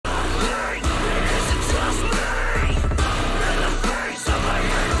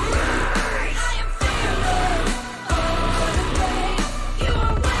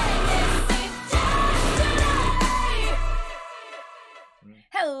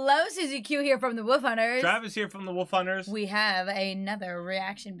Hello, Suzi Q here from the Wolf HunterZ. Travis here from the Wolf HunterZ. We have another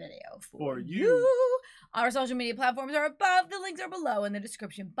reaction video for you. Our social media platforms are above, the links are below in the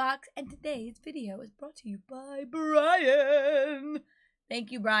description box, and today's video is brought to you by Brian.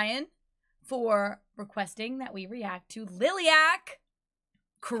 Thank you, Brian, for requesting that we react to Liliac.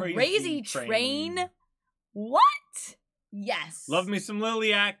 Crazy Train. What? Yes. Love me some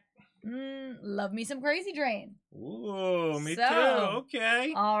Liliac. Love me some Crazy Train. Ooh, me too.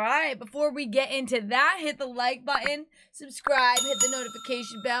 Okay. All right. Before we get into that, hit the like button, subscribe, hit the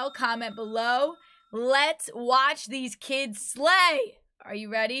notification bell, comment below. Let's watch these kids slay. Are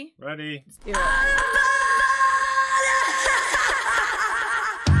you ready? Ready. Let's do it.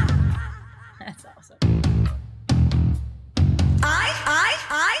 That's awesome.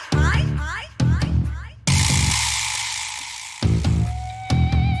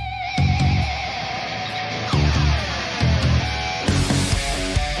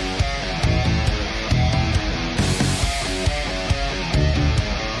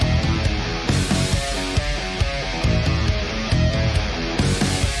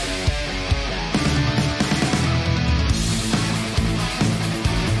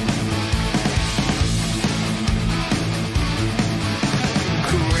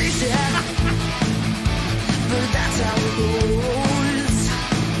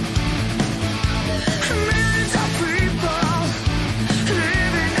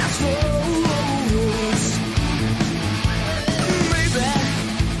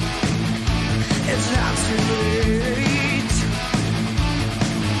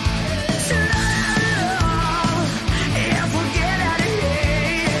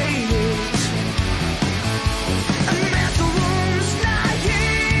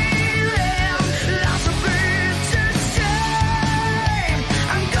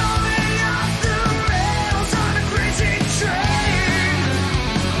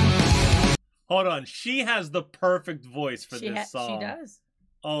 Hold on, she has the perfect voice for this song. She does.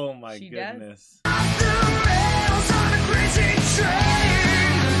 Oh my goodness. Does.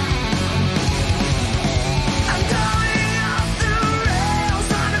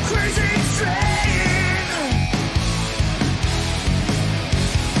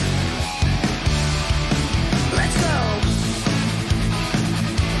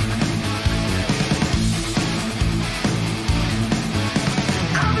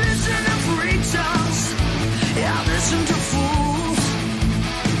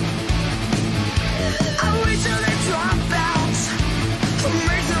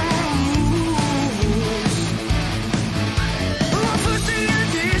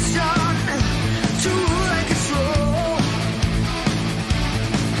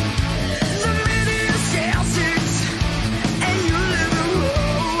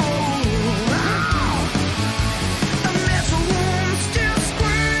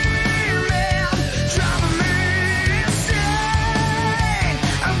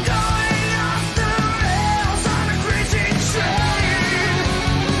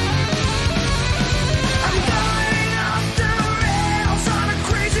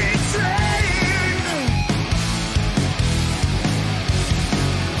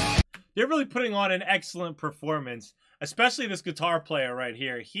 They're really putting on an excellent performance, especially this guitar player right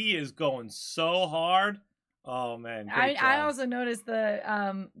here. He is going so hard. Oh, man. I also noticed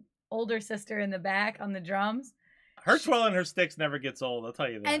the older sister in the back on the drums. Her twirling her sticks never gets old, I'll tell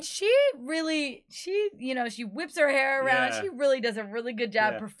you that. And she whips her hair around. Yeah. She really does a really good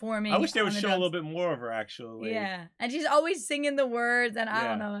job performing. I wish they would show a little bit more of her, actually. Yeah. And she's always singing the words, and I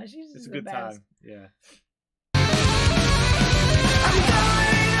don't know. She's just it's a good time. Yeah.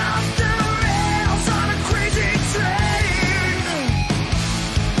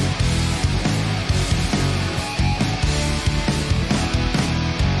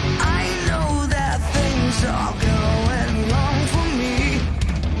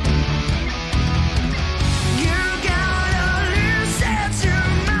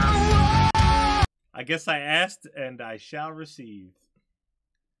 I guess I asked and I shall receive.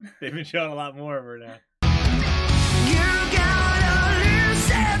 They've been showing a lot more of her now. You gotta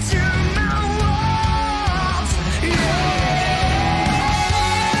listen to my walls.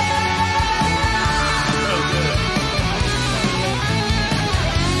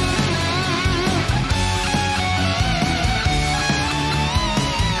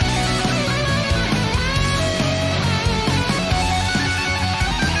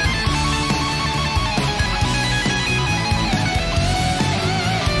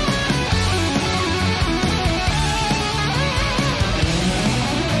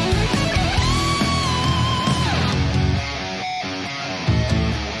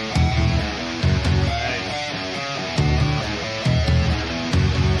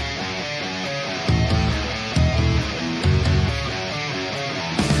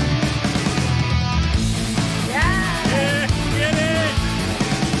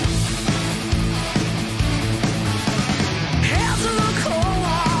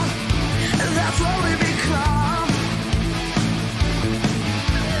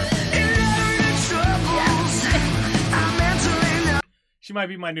 might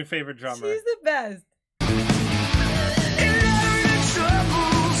be my new favorite drummer. She's the best.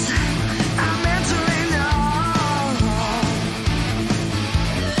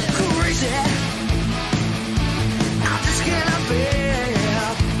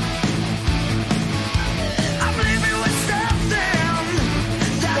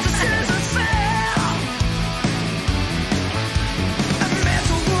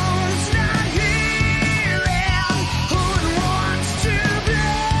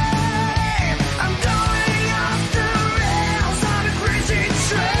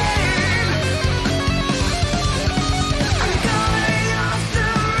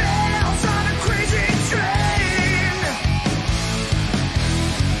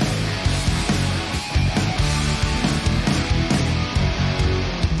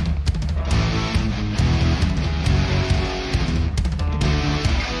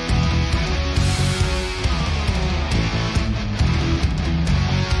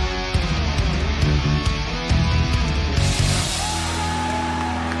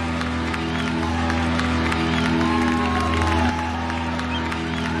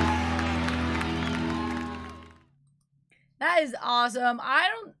 That is awesome. I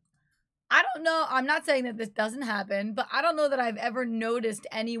don't know. I'm not saying that this doesn't happen, but I don't know that I've ever noticed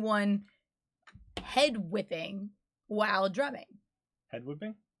anyone head whipping while drumming. Head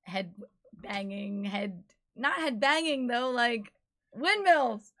whipping? Head banging, not head banging though, like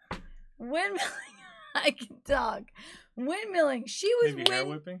windmills. Windmilling. I can talk. Windmilling. She was maybe hair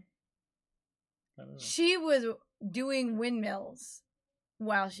whipping? I don't know. She was doing windmills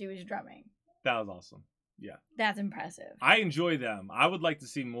while she was drumming. That was awesome. Yeah. That's impressive. I enjoy them. I would like to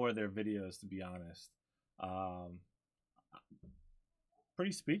see more of their videos, to be honest.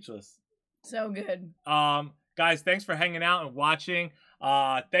 Pretty speechless. So good. Guys, thanks for hanging out and watching.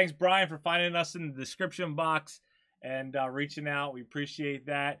 Thanks, Brian, for finding us in the description box and reaching out. We appreciate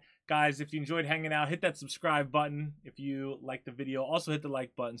that. Guys, if you enjoyed hanging out, hit that subscribe button. If you liked the video, also hit the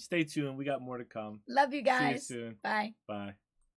like button. Stay tuned. We got more to come. Love you guys. See you soon. Bye. Bye.